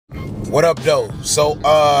What up, though? So,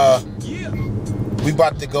 we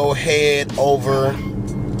about to go head over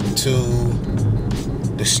to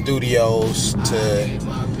the studios to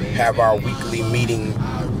have our weekly meeting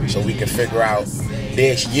so we can figure out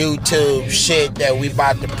this YouTube shit that we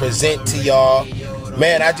about to present to y'all.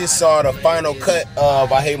 Man, I just saw the final cut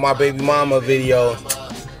of I Hate My Baby Mama video.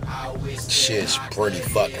 Shit's pretty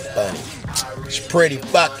fucking funny. It's pretty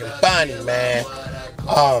fucking funny, man.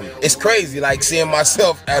 It's crazy, like, seeing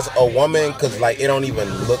myself as a woman, cause like it don't even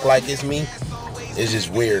look like it's me. It's just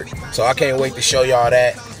weird. So I can't wait to show y'all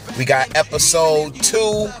that. We got episode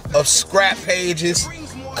 2 of Scrap Pages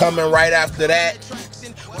coming right after that.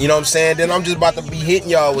 You know what I'm saying? Then I'm just about to be hitting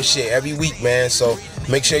y'all with shit every week, man. So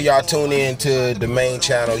make sure y'all tune in to the main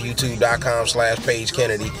channel,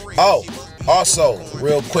 youtube.com/PageKennedy. Oh, also,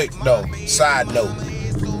 real quick though, side note,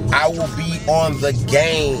 I will be on the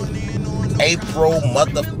game April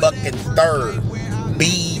motherfucking 3rd.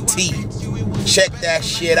 BT. Check that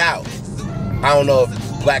shit out. I don't know if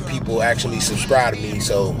black people actually subscribe to me,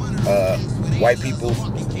 so white people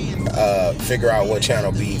figure out what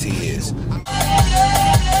channel BT is.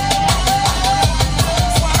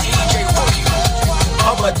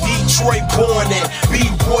 I'm a Detroit born and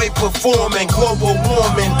B-boy performing, global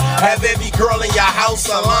warming. Have every girl in your house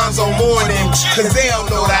Alonzo morning, cause they don't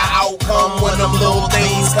know the outcome when them little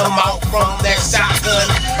things come out from that shotgun.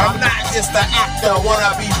 I'm not just an actor,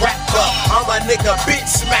 wanna be rapper. I'm a nigga bitch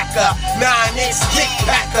smacker, 9-inch dick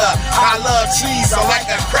packer. I love cheese, I like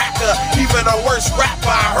a cracker. Even the worst rapper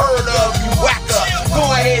I heard of, you whacker. Go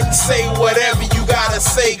ahead and say whatever you gotta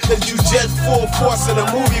say, cause you just full force in a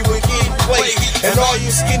movie with getting played. And all you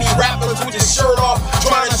skinny rappers with your shirt off,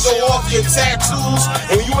 trying to show off your tattoos,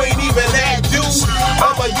 and you ain't even that dude.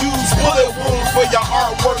 I'ma use bullet wound for your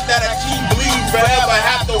artwork that I keep bleeding forever.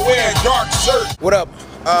 Have to wear a dark shirt. What up?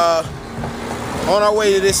 On our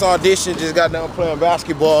way to this audition, just got done playing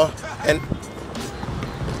basketball, and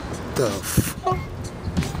the fuck?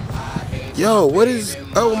 Yo, what is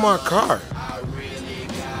up with my car?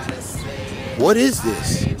 What is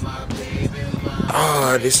this?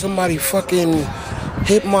 Did somebody fucking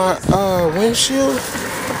hit my windshield?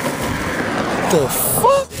 The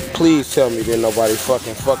fuck? Please tell me that nobody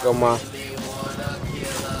fucking fuck up my...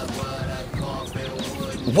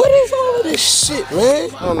 What is all of this shit, man?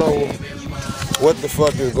 I don't know what the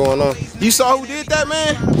fuck is going on. You saw who did that,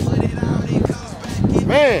 man?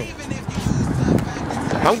 Man.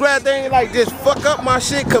 I'm glad they ain't like just fuck up my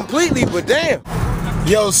shit completely, but damn.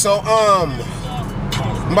 Yo, so I'm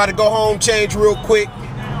about to go home, change real quick,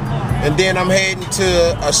 and then I'm heading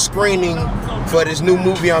to a screening for this new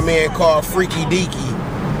movie I'm in called Freaky Deaky.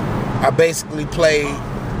 I basically play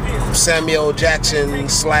Samuel Jackson /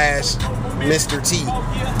 Mr. T.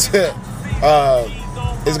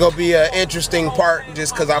 It's gonna be an interesting part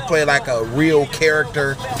just because I play like a real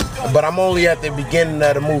character, but I'm only at the beginning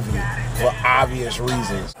of the movie for obvious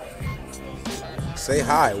reasons. Say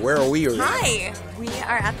hi, where are we? Hi, we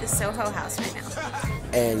are at the Soho House right now.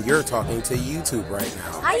 And you're talking to YouTube right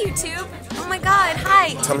now. Hi YouTube. Oh my god,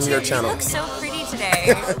 hi. Tell them your channel. You look so pretty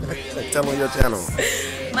today. Tell them your channel.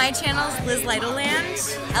 My channel's Liz Lytleland.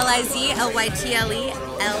 LIZLYTLELAND.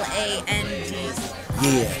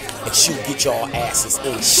 Yeah, and she'll get y'all asses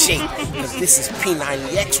in shape. Cause this is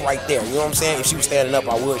P90X right there. You know what I'm saying? If she was standing up,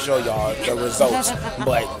 I would show y'all the results.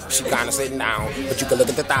 But she kind of sitting down. But you can look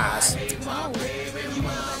at the thighs.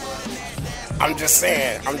 I'm just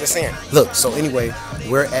saying. Look, so anyway,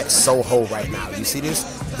 we're at Soho right now. You see this?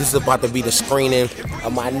 This is about to be the screening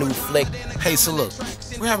of my new flick. Hey, so look,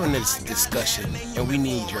 we're having this discussion and we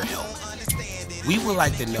need your help. We would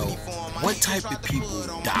like to know what type of people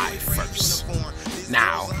die first.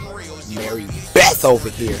 Now, Mary Beth over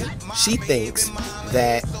here, she thinks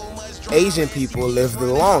that Asian people live the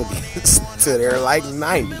longest till they're like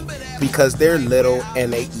 90 because they're little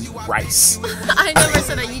and they eat rice. I never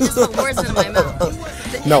said that. You just put words in my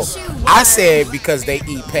mouth. No, I said because they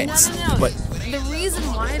eat pets. No. But the reason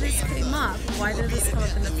why this came up, why did this come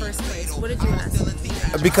up in the first place? What did you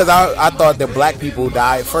ask? because I thought that black people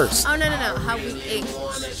died first. Oh no, how we age.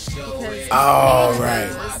 Because oh right.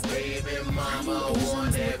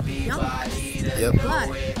 Yep.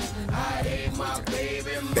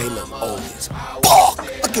 They look old as fuck.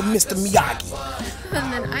 Look at Mr. Miyagi.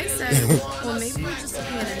 And then I said, well, maybe we're just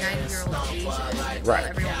looking at a 90-year-old Asian. Right.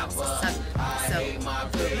 Everyone else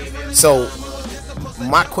is 70. So,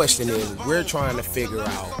 my question is, we're trying to figure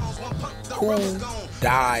out who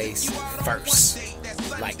dies first.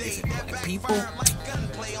 Like, is it black people? Is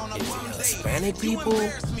it Hispanic people?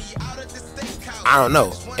 I don't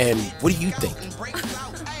know. And what do you think?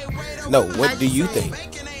 No, what do you think?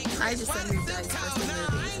 I just said who dies first in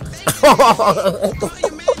movies.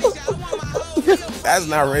 That's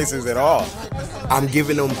not racist at all. I'm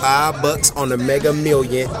giving them $5 on the Mega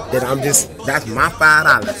Million. That's my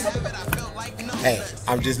 $5. Hey,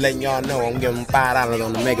 I'm just letting y'all know I'm giving them $5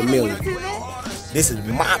 on the Mega Million. This is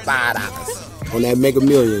my $5 on that Mega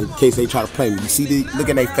Million in case they try to play me. You see, look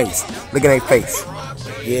at their face. Look at their face.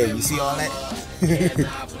 Yeah, you see all that? In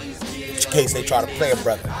case they try to play a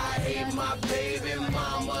brother.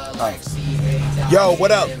 Alright. Yo,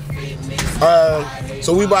 what up?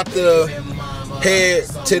 So we about to head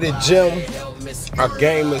to the gym. Our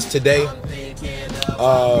game is today.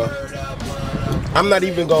 I'm not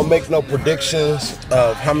even gonna make no predictions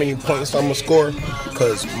of how many points I'm gonna score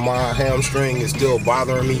because my hamstring is still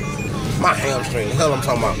bothering me. My hamstring, the hell I'm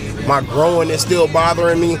talking about. My groin is still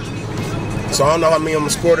bothering me. So I don't know how many I'm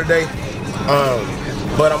gonna score today.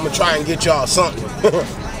 But I'm gonna try and get y'all something.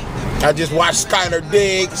 I just watched Skylar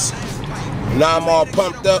Diggs. Now I'm all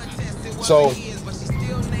pumped up. So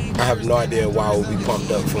I have no idea why I would be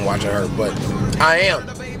pumped up from watching her, but I am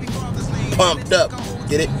pumped up.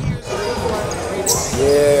 Get it?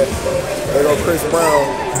 Yeah. There go Chris Brown.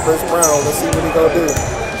 Chris Brown. Let's see what he gonna do.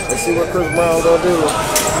 Let's see what Chris Brown gonna do.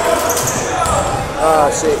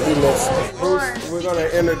 Ah, shit, he missed. Bruce, we're gonna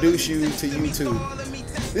introduce you to YouTube.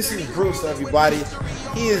 This is Bruce, everybody.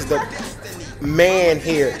 He is the man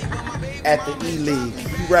here at the E-League.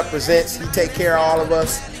 He represents, he take care of all of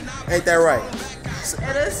us. Ain't that right?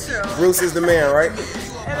 It is true. Bruce is the man, right? It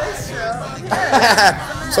is true.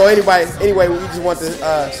 Yes. So anyway, we just want to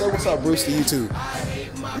say what's up, Bruce, to YouTube.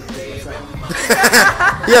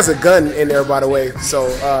 He has a gun in there, by the way, so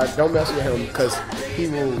don't mess with him because he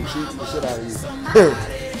will shoot the shit out of you.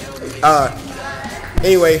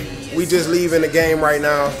 Anyway, we just leaving the game right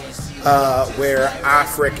now where I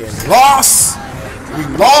freaking lost. We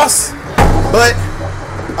lost, but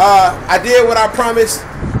I did what I promised.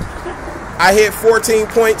 I hit 14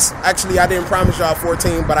 points. Actually, I didn't promise y'all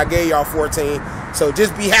 14, but I gave y'all 14. So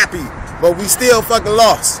just be happy. But we still fucking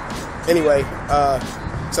lost. Anyway,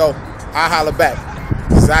 so I'll holler back.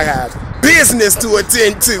 Because I have business to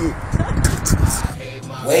attend to.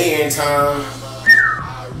 Weigh-in time.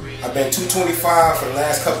 I've been 225 for the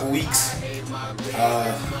last couple weeks.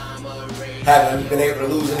 Haven't been able to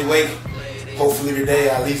lose any weight. Hopefully today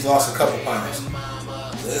I at least lost a couple pounds.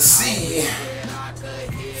 Let's see.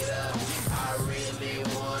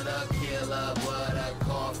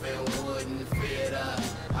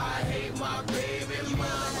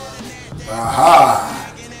 Aha!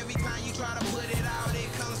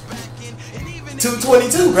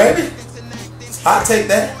 222, baby. I'll take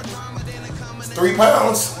that. 3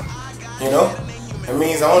 pounds. You know, that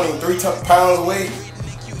means I'm only 3 pounds away.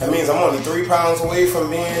 That means I'm only 3 pounds away from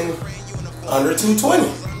being under 220.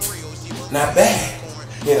 Not bad.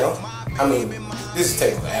 You know, I mean, this is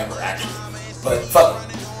taking forever actually, but fuck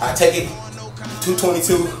it. I take it.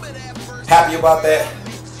 222. Happy about that.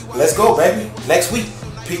 Let's go, baby. Next week.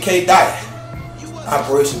 PK diet.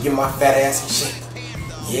 Operation Get My Fat Ass in Shape.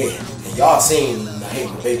 Yeah. And y'all seen I hate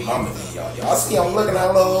my baby mama video. Y'all see I'm looking at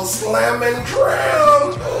a little slam and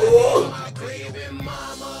drown. Ooh.